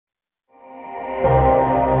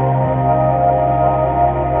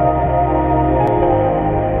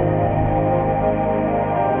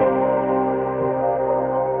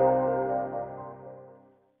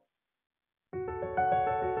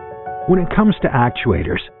When it comes to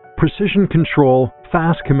actuators, precision control,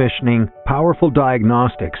 fast commissioning, powerful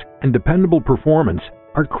diagnostics, and dependable performance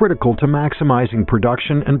are critical to maximizing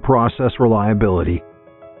production and process reliability.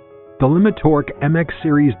 The Limitorque MX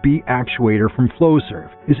Series B actuator from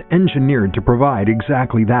Flowserve is engineered to provide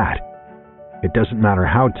exactly that. It doesn't matter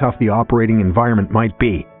how tough the operating environment might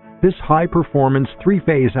be, this high-performance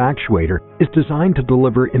three-phase actuator is designed to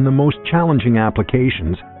deliver in the most challenging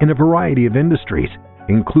applications in a variety of industries,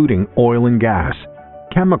 including oil and gas,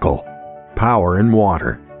 chemical, power, and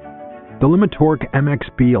water. The Limitorque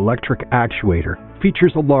MXB electric actuator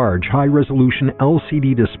features a large, high-resolution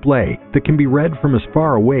LCD display that can be read from as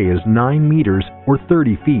far away as 9 meters or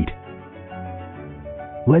 30 feet.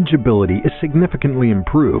 Legibility is significantly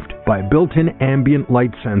improved by a built-in ambient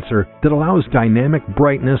light sensor that allows dynamic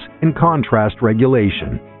brightness and contrast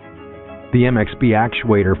regulation. The MXB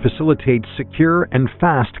actuator facilitates secure and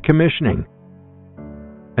fast commissioning.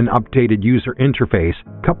 An updated user interface,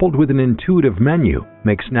 coupled with an intuitive menu,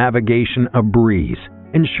 makes navigation a breeze,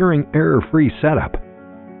 ensuring error-free setup.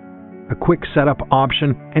 A quick setup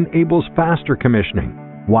option enables faster commissioning,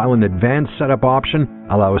 while an advanced setup option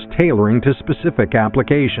allows tailoring to specific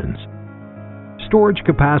applications. Storage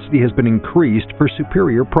capacity has been increased for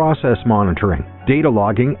superior process monitoring, data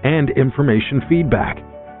logging, and information feedback.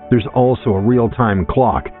 There's also a real-time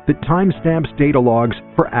clock that timestamps data logs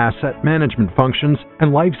for asset management functions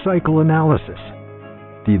and life cycle analysis.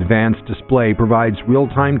 The advanced display provides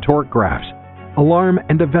real-time torque graphs, alarm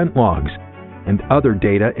and event logs, and other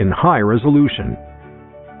data in high resolution.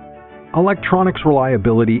 Electronics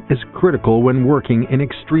reliability is critical when working in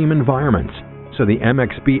extreme environments, so the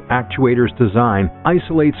MXB actuator's design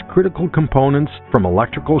isolates critical components from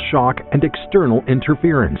electrical shock and external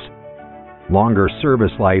interference. Longer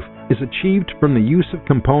service life is achieved from the use of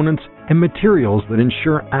components and materials that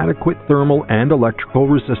ensure adequate thermal and electrical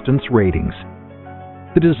resistance ratings.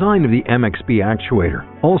 The design of the MXB actuator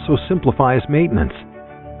also simplifies maintenance.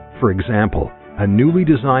 For example, a newly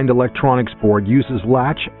designed electronics board uses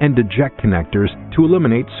latch and eject connectors to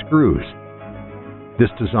eliminate screws. This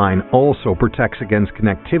design also protects against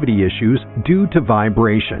connectivity issues due to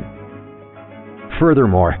vibration.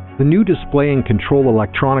 Furthermore, the new display and control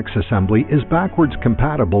electronics assembly is backwards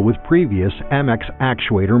compatible with previous MX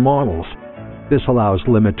actuator models. This allows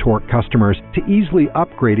Limitorque customers to easily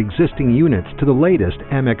upgrade existing units to the latest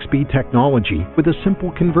MXB technology with a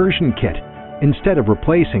simple conversion kit, instead of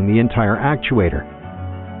replacing the entire actuator.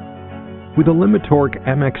 With a Limitorque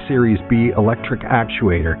MX Series B electric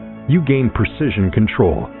actuator, you gain precision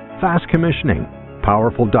control, fast commissioning,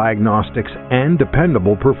 powerful diagnostics, and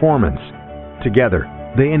dependable performance. Together,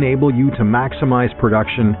 they enable you to maximize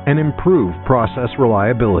production and improve process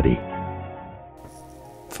reliability.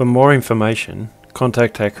 For more information,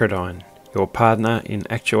 contact Actuator, your partner in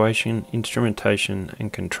actuation, instrumentation,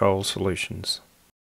 and control solutions.